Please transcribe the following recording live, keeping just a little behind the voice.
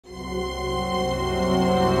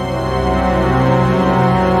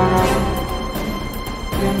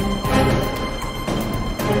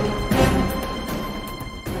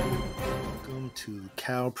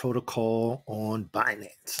protocol on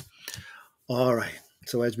Binance. All right.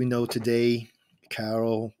 So as we know today,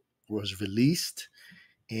 Carol was released.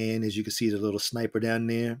 And as you can see, the little sniper down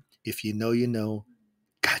there, if you know, you know.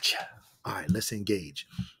 Gotcha. All right, let's engage.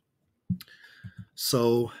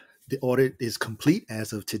 So the audit is complete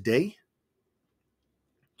as of today.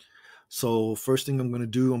 So first thing I'm going to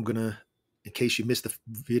do, in case you missed the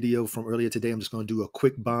video from earlier today, I'm just going to do a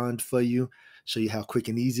quick bond for you, show you how quick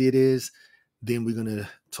and easy it is. Then we're going to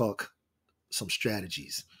talk some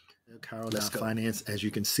strategies. Carol, let's go. Finance, as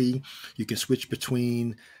you can see, you can switch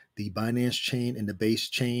between the Binance chain and the base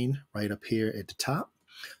chain right up here at the top.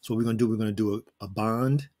 So what we're going to do, we're going to do a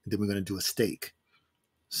bond, and then we're going to do a stake.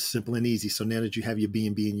 Simple and easy. So now that you have your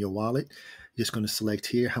BNB in your wallet, you're just going to select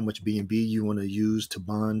here how much BNB you want to use to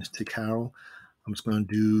bond to Carol. I'm just going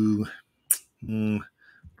to do 0.1,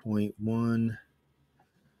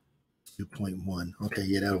 2.1. Okay,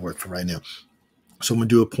 yeah, that'll work for right now. So I'm going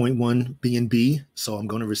to do a 0.1 BNB. So I'm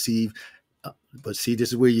going to receive, but see, this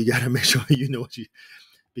is where you got to make sure you know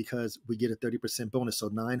because we get a 30% bonus. So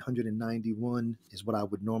 991 is what I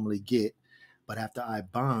would normally get. But after I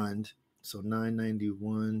bond, so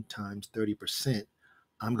 991 times 30%,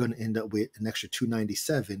 I'm going to end up with an extra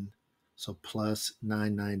 297. So plus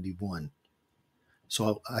 991.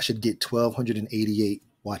 So I should get 1,288.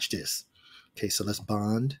 Watch this. Okay, so let's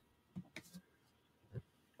bond.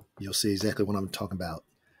 You'll see exactly what I'm talking about.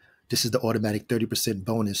 This is the automatic 30%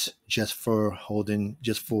 bonus just for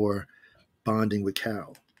bonding with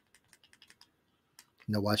Carol.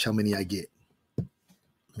 Now watch how many I get.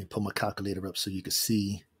 Let me pull my calculator up so you can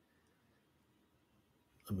see.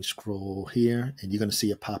 Let me scroll here, and you're going to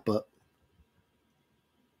see it pop up.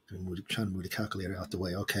 I'm trying to move the calculator out the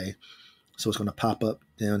way. Okay. So it's going to pop up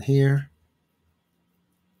down here.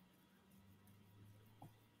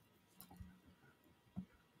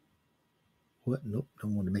 What? Nope.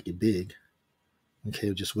 Don't want to make it big. Okay.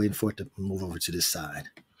 We're just waiting for it to move over to this side.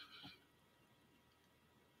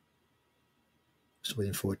 Just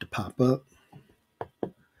waiting for it to pop up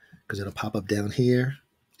because it'll pop up down here.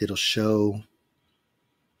 It'll show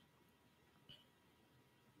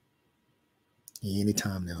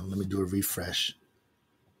anytime now. Let me do a refresh.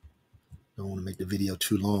 Don't want to make the video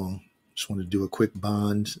too long. Just want to do a quick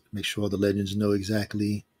bond. Make sure the legends know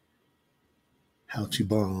exactly how to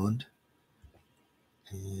bond.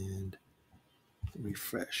 And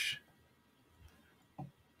refresh. All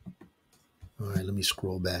right, let me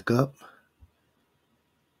scroll back up.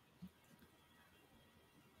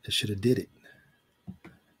 It should have did it.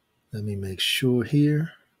 Let me make sure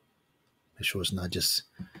here. Make sure it's not just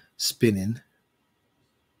spinning.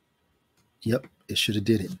 Yep, it should have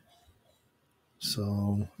did it.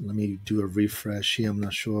 So let me do a refresh here. I'm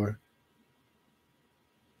not sure.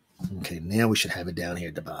 Okay, now we should have it down here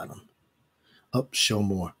at the bottom. Oh, show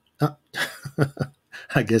more. Ah.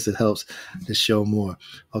 I guess it helps to show more.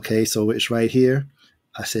 Okay, so it's right here.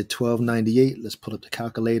 I said 1298. Let's pull up the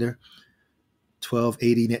calculator.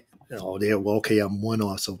 1280. Oh, there. Well, okay, I'm one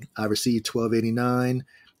off. So I received 1289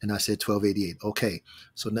 and I said 1288. Okay,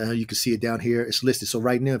 so now you can see it down here. It's listed. So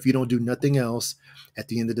right now, if you don't do nothing else at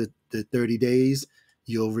the end of the 30 days,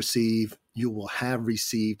 you will have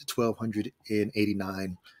received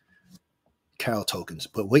 1,289 Carol tokens.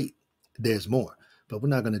 But wait, there's more. But we're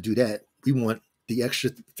not going to do that. We want the extra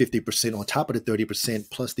 50% on top of the 30%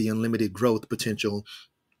 plus the unlimited growth potential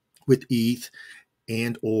with ETH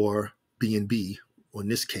and or BNB in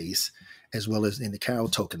this case, as well as in the Carol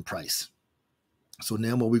token price. So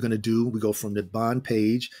now what we're going to do, we go from the bond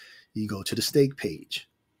page, you go to the stake page.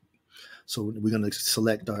 So we're going to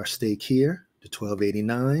select our stake here, the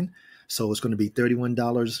 1289. So it's going to be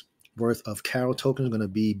 $31 worth of Carol tokens going to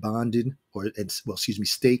be bonded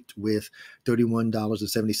staked with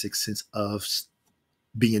 $31.76 of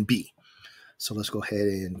BNB. So let's go ahead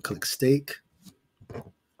and click stake.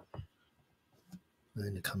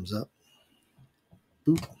 And it comes up.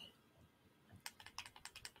 Boop.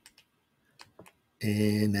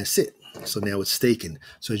 And that's it. So now it's staking.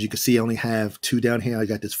 So as you can see, I only have two down here. I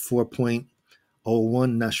got this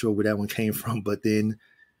 4.01. Not sure where that one came from, but then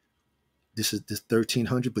this is this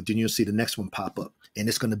 1300. But then you'll see the next one pop up, and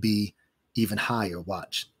it's going to be even higher.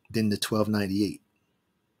 Watch than the 1298.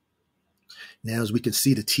 Now, as we can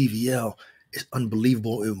see, the TVL is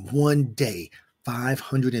unbelievable. In one day,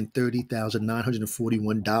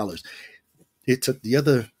 $530,941. It took the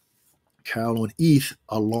other Carol on ETH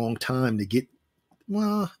a long time to get.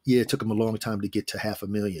 Well, yeah, it took them a long time to get to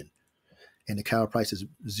 500,000. And the Carol price is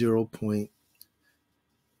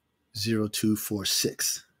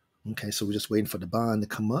 0.0246. Okay, so we're just waiting for the bond to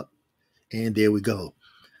come up. And there we go.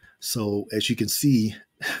 So as you can see,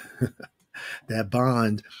 That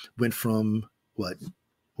bond went from what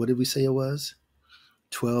did we say it was?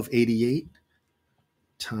 1288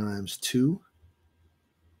 times 2.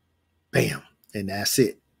 Bam. And that's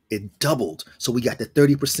it. It doubled. So we got the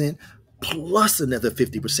 30% plus another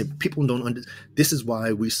 50%. People don't understand. This is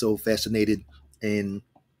why we're so fascinated and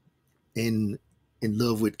in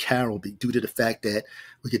love with Carol, due to the fact that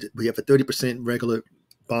we have a 30% regular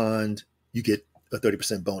bond, you get a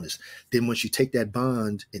 30% bonus. Then once you take that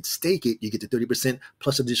bond and stake it, you get the 30%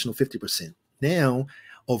 plus additional 50%. Now,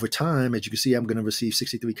 over time, as you can see, I'm going to receive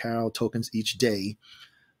 63 Carol tokens each day.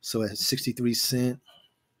 So at 63 cent,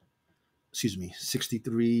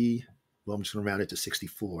 63, well, I'm just going to round it to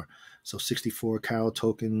 64. So 64 Carol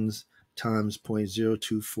tokens times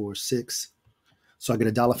 0.0246. So I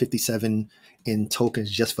get $1.57 in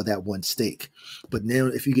tokens just for that one stake. But now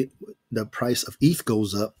if you get the price of ETH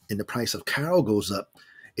goes up and the price of Carol goes up,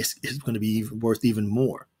 it's going to be worth even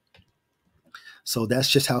more. So that's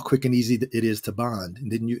just how quick and easy it is to bond.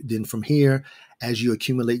 And then from here, as you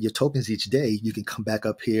accumulate your tokens each day, you can come back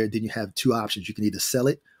up here. Then you have two options. You can either sell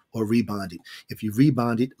it or rebond it. If you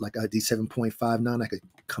rebond it, like I did 7.59, I could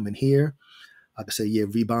come in here. I could say, yeah,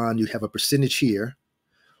 rebond. You have a percentage here.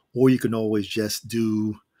 Or you can always just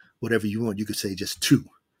do whatever you want. You could say just 2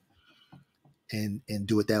 and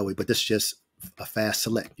do it that way. But that's just a fast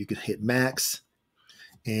select. You can hit max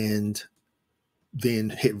and then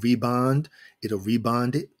hit rebond. It'll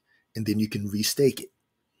rebond it, and then you can restake it.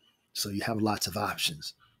 So you have lots of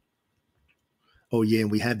options. Oh, yeah,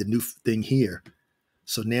 and we have the new thing here.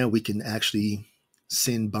 So now we can actually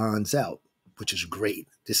send bonds out, which is great.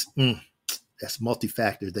 That's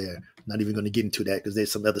multi-factor there. Not even going to get into that because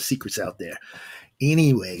there's some other secrets out there.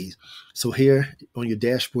 Anyways, so here on your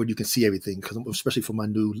dashboard, you can see everything, because especially for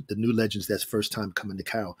the new legends that's first time coming to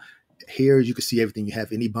Carol. Here you can see everything. You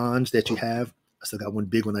have any bonds that you have. I still got one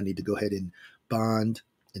big one I need to go ahead and bond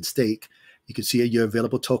and stake. You can see your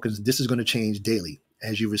available tokens. This is going to change daily.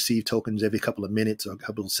 As you receive tokens every couple of minutes or a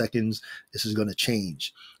couple of seconds, this is going to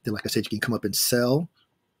change. Then, like I said, you can come up and sell.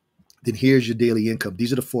 Then here's your daily income.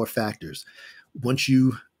 These are the 4 factors. Once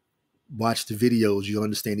you watch the videos, you'll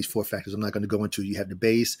understand these 4 factors. I'm not going to go into. You have the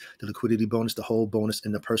base, the liquidity bonus, the whole bonus,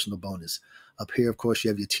 and the personal bonus. Up here, of course, you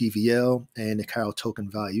have your TVL and the Carol token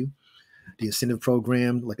value. The incentive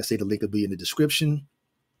program, like I say, the link will be in the description.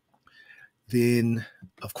 Then,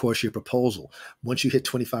 of course, your proposal. Once you hit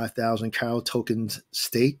 25,000 Carol tokens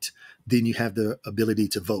staked, then you have the ability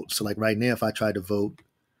to vote. So like right now, if I try to vote,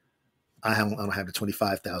 I don't have the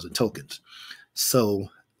 25,000 tokens. So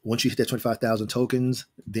once you hit that 25,000 tokens,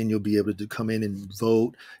 then you'll be able to come in and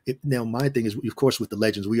vote. Now, my thing is, of course, with the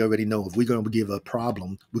legends, we already know if we're going to give a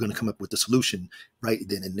problem, we're going to come up with the solution right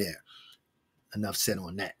then and there. Enough said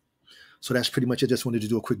on that. So that's pretty much it. Just wanted to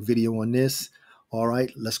do a quick video on this. All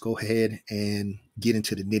right, let's go ahead and get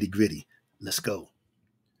into the nitty gritty. Let's go.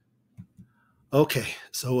 Okay,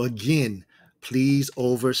 so again, please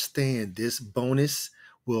understand this bonus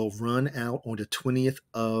will run out on the 20th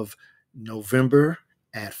of November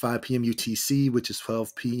at 5 p.m. UTC, which is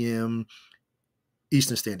 12 p.m.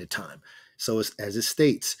 Eastern Standard Time. So as it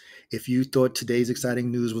states, if you thought today's exciting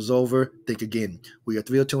news was over, think again. We are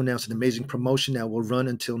thrilled to announce an amazing promotion that will run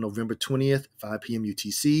until November 20th, 5 p.m.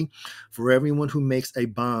 UTC. For everyone who makes a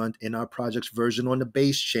bond in our project's version on the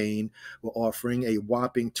base chain, we're offering a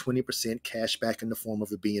whopping 20% cash back in the form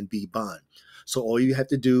of a BNB bond. So all you have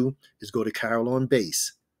to do is go to Carol on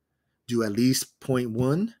base, do at least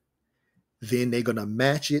 0.1, then they're going to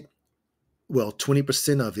match it. Well,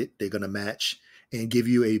 20% of it, they're going to match and give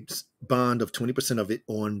you a bond of 20% of it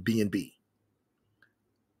on BNB.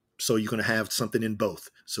 So you're going to have something in both.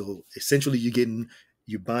 So essentially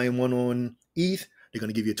you're buying one on ETH, they're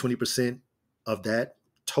going to give you 20% of that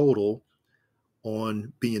total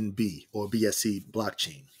on BNB or BSC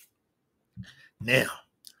blockchain. Now,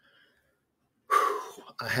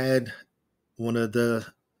 I had one of the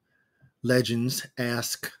legends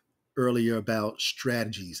ask earlier about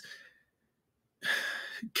strategies.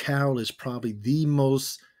 Carol is probably the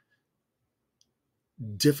most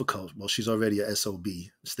difficult. Well, she's already a SOB,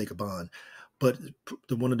 stake a bond, but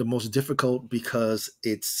one of the most difficult because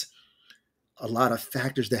it's a lot of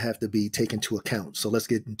factors that have to be taken into account. So let's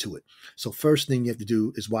get into it. So first thing you have to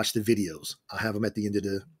do is watch the videos. I'll have them at the end of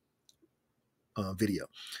the video.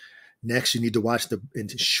 Next, you need to watch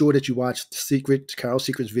ensure that you watch the Carol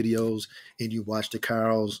Secrets videos and you watch the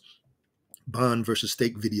Carol's bond versus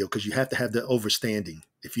stake video, because you have to have the overstanding.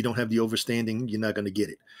 If you don't have the overstanding, you're not going to get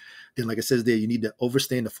it. Then, like it says there, you need to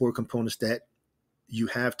overstand the 4 components that you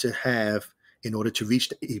have to have in order to reach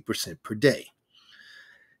the 8% per day.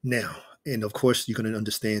 Now, and of course, you're going to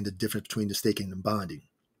understand the difference between the staking and bonding.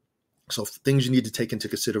 So things you need to take into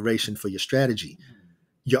consideration for your strategy: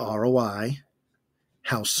 your ROI,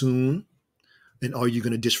 how soon, and are you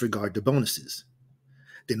going to disregard the bonuses?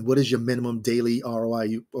 Then what is your minimum daily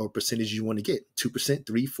ROI or percentage you want to get? 2%,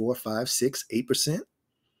 3, 4, 5, 6, 8%,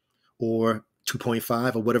 or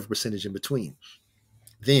 2.5, or whatever percentage in between.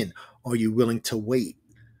 Then are you willing to wait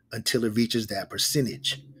until it reaches that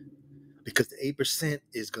percentage? Because the 8%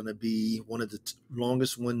 is going to be one of the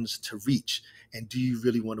longest ones to reach. And do you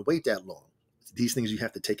really want to wait that long? These things you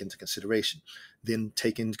have to take into consideration. Then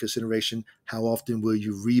take into consideration, how often will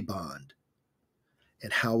you rebond?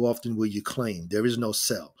 And how often will you claim? There is no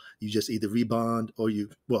sell. You just either rebond or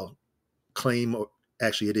claim, or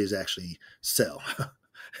actually it is actually sell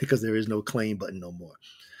because there is no claim button no more.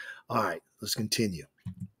 All right, let's continue.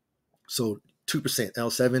 So 2%,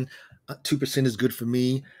 L7, 2% is good for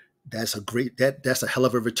me. That's a hell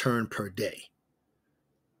of a return per day.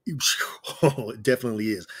 Oh, it definitely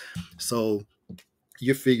is. So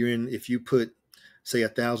you're figuring if you put, say,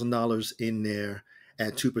 $1,000 in there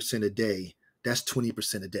at 2% a day, that's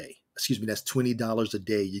 20% a day. Excuse me, that's $20 a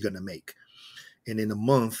day you're going to make. And in a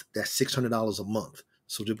month, that's $600 a month.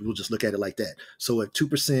 So we'll just look at it like that. So at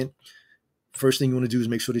 2%, first thing you want to do is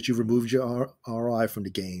make sure that you remove your ROI from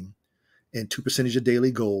the game, and 2% is your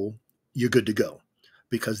daily goal. You're good to go,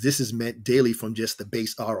 because this is meant daily from just the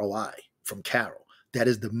base ROI from Carol. That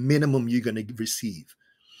is the minimum you're going to receive.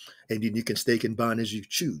 And then you can stake and bond as you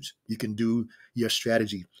choose. You can do your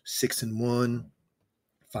strategy 6 and 1,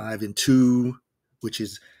 5 and 2, which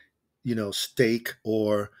is, stake,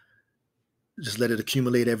 or just let it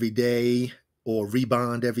accumulate every day, or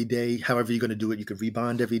rebond every day. However you're going to do it, you can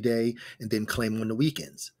rebond every day and then claim on the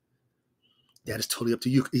weekends. That is totally up to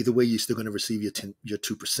you. Either way, you're still going to receive your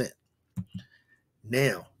 2%.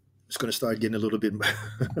 Now, it's going to start getting a little bit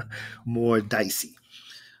more dicey.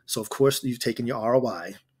 So, of course, you've taken your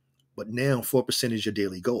ROI, but now 4% is your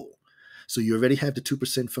daily goal. So you already have the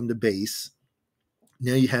 2% from the base.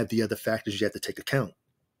 Now you have the other factors you have to take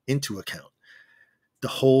into account. The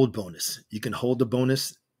hold bonus. You can hold the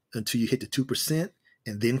bonus until you hit the 2%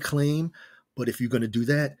 and then claim. But if you're going to do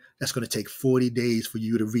that, that's going to take 40 days for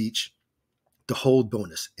you to reach the hold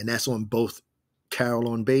bonus. And that's on both Carol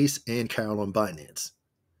on base and Carol on Binance.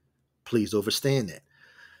 Please understand that.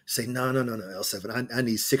 Say, no, L7, I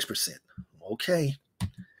need 6%. Okay.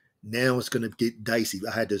 Now it's going to get dicey.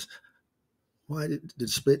 I had this. Why did it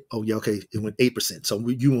split? Oh, yeah, okay. It went 8%. So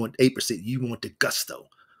you want 8%. You want the gusto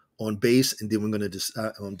on base, and then we're going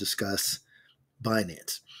to discuss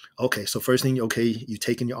Binance. Okay, so first thing, okay, you've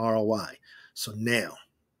taken your ROI. So now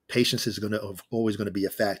patience is always going to be a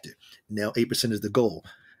factor. Now 8% is the goal.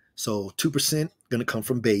 So 2% going to come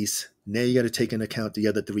from base. Now you got to take into account the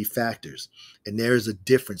other 3 factors. And there is a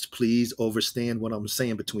difference. Please understand what I'm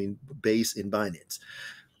saying between base and Binance.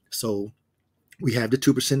 So we have the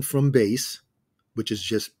 2% from base, which is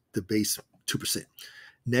just the base 2%.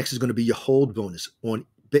 Next is going to be your hold bonus. On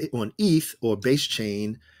ETH or base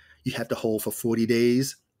chain, you have to hold for 40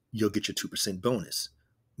 days. You'll get your 2% bonus,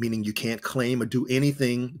 meaning you can't claim or do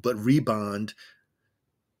anything but rebond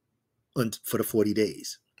for the 40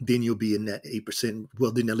 days. Then you'll be in that 8%.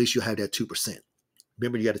 Well, then at least you'll have that 2%.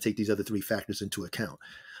 Remember, you got to take these other 3 factors into account.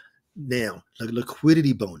 Now, the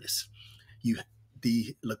liquidity bonus.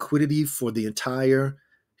 The liquidity for the entire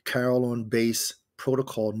Carol on base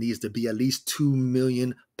protocol needs to be at least 2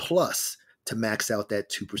 million plus to max out that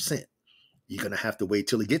 2%. You're going to have to wait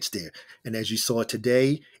till it gets there. And as you saw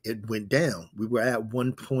today, it went down. We were at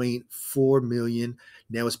 1.4 million.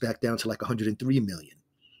 Now it's back down to like 103 million.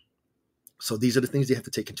 So these are the things you have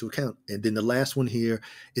to take into account. And then the last one here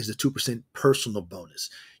is the 2% personal bonus.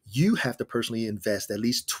 You have to personally invest at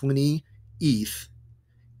least 20 ETH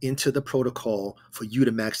into the protocol for you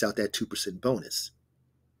to max out that 2% bonus.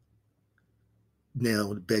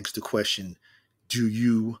 Now it begs the question, do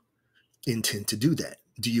you intend to do that?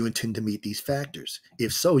 Do you intend to meet these factors?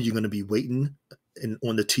 If so, you're going to be waiting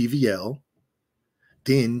on the TVL.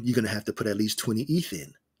 Then you're going to have to put at least 20 ETH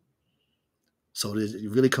in. So it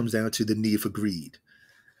really comes down to the need for greed.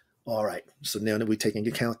 All right. So now that we're taking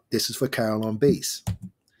into account, this is for Carol on base.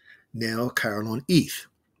 Now Carol on ETH.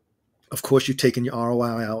 Of course, you're taking your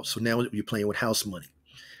ROI out. So now you're playing with house money.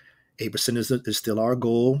 8% is still our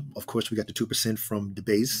goal. Of course, we got the 2% from the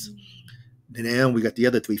base. Now we got the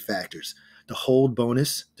other 3 factors. The hold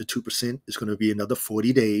bonus, the 2%, is going to be another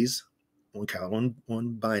 40 days on Carol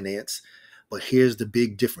on Binance. But here's the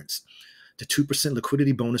big difference. The 2%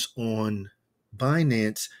 liquidity bonus on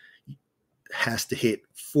Binance has to hit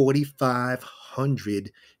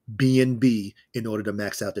 4,500 BNB in order to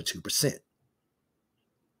max out the 2%.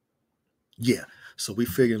 Yeah. So we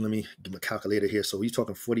figured, let me give my calculator here. So we're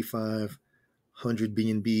talking 4,500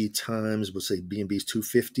 BNB times, we'll say BNB is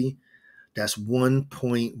 250. That's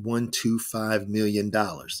 $1.125 million.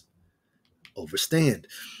 Overstand.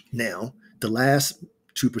 Now, the last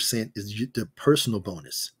 2% is the personal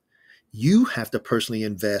bonus. You have to personally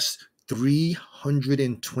invest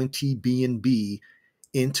 320 BNB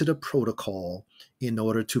into the protocol in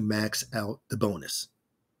order to max out the bonus.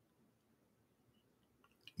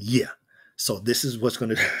 Yeah. So this is what's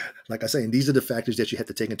going to, like I say, and these are the factors that you have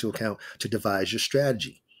to take into account to devise your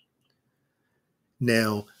strategy.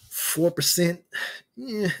 Now, 4%,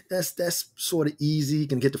 yeah, that's sort of easy. You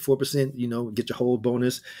can get to 4%, get your whole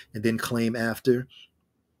bonus and then claim after.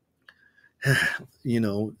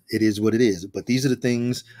 It is what it is. But these are the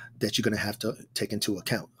things that you're going to have to take into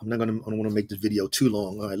account. I don't want to make this video too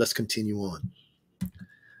long. All right, let's continue on.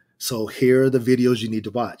 So here are the videos you need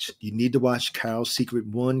to watch. You need to watch Carol's Secret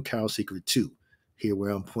 1, Carol's Secret 2, here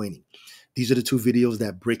where I'm pointing. These are the two videos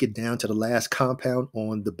that break it down to the last compound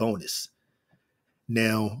on the bonus.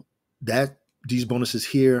 Now, these bonuses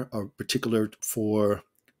here are particular for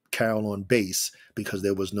Carol on base because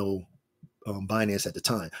there was no Binance at the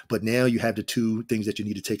time. But now you have the two things that you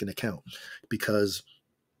need to take into account, because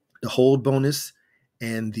the hold bonus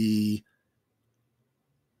and the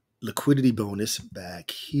liquidity bonus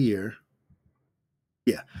back here.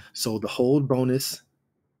 Yeah. So the hold bonus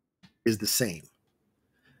is the same,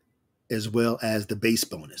 as well as the base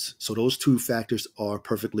bonus. So those two factors are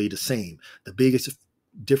perfectly the same. The biggest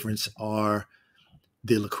difference are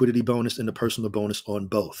the liquidity bonus and the personal bonus on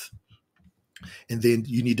both. And then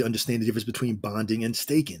you need to understand the difference between bonding and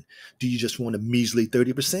staking. Do you just want a measly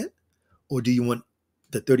 30%? Or do you want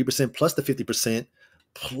the 30% plus the 50%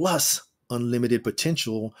 plus unlimited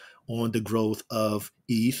potential on the growth of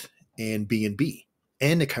ETH and BNB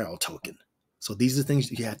and the Carol token? So these are things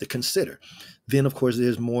you have to consider. Then, of course,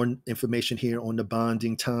 there's more information here on the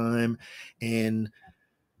bonding time and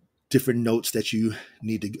different notes that you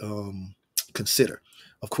need to consider.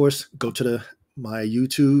 Of course, go to my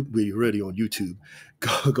YouTube. We're already on YouTube.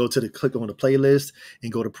 Go to click on the playlist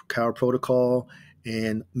and go to Carol Protocol.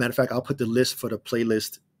 And matter of fact, I'll put the list for the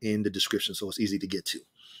playlist in the description so it's easy to get to.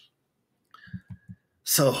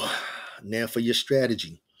 So now for your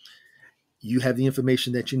strategy. You have the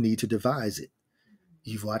information that you need to devise it.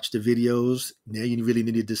 You've watched the videos. Now you really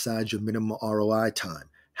need to decide your minimum ROI time.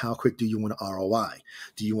 How quick do you want to ROI?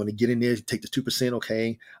 Do you want to get in there, take the 2%?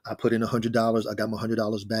 Okay, I put in $100. I got my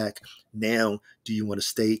 $100 back. Now, do you want to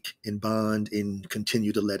stake and bond and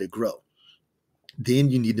continue to let it grow? Then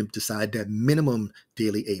you need to decide that minimum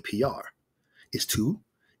daily APR. Is 2?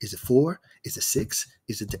 Is it 4? Is it 6?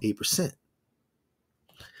 Is it the 8%?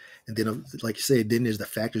 And then, like you said, then there's the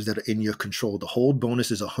factors that are in your control. The hold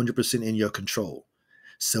bonus is 100% in your control.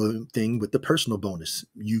 Same thing with the personal bonus.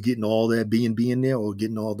 You getting all that BNB in there or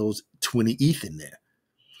getting all those 20 ETH in there.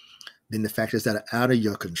 Then the factors that are out of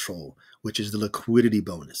your control, which is the liquidity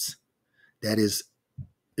bonus. That is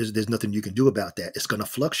there's nothing you can do about that. It's going to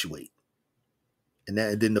fluctuate. And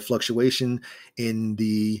then the fluctuation in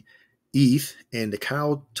the ETH and the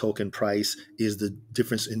Carol token price is the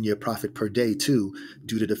difference in your profit per day too,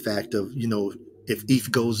 due to the fact of, if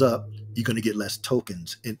ETH goes up, you're going to get less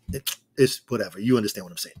tokens. And it's whatever. You understand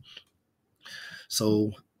what I'm saying.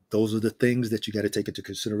 So those are the things that you got to take into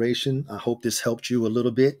consideration. I hope this helped you a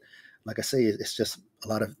little bit. Like I say, it's just a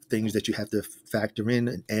lot of things that you have to factor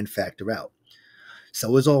in and factor out.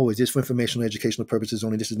 So as always, this for informational, educational purposes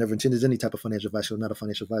only. This is never intended as any type of financial advice. I'm not a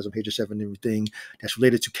financial advisor. I'm here to share everything that's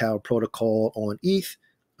related to Carol Protocol on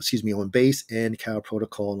on Base, and Carol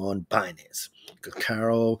Protocol on Binance. Because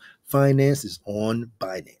Carol Finance is on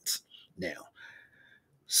Binance now.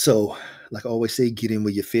 So, like I always say, get in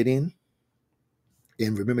where you fit in.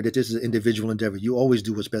 And remember that this is an individual endeavor. You always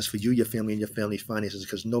do what's best for you, your family, and your family's finances,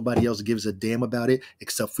 because nobody else gives a damn about it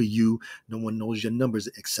except for you. No one knows your numbers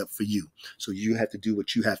except for you. So you have to do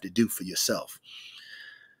what you have to do for yourself.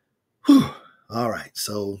 Whew. All right.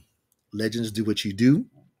 So legends, do what you do.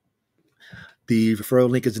 The referral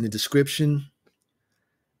link is in the description.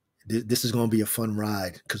 This is going to be a fun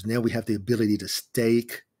ride because now we have the ability to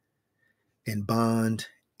stake and bond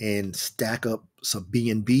and stack up some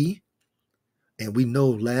BNB. And we know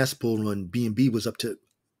last bull run BNB was up to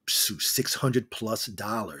 $600 plus.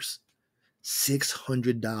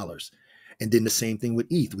 $600. And then the same thing with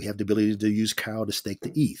ETH. We have the ability to use Carol to stake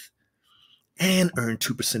the ETH and earn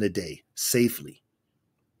 2% a day safely.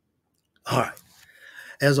 All right.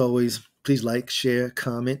 As always, please like, share,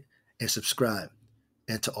 comment, and subscribe.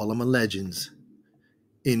 And to all of my legends,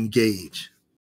 engage.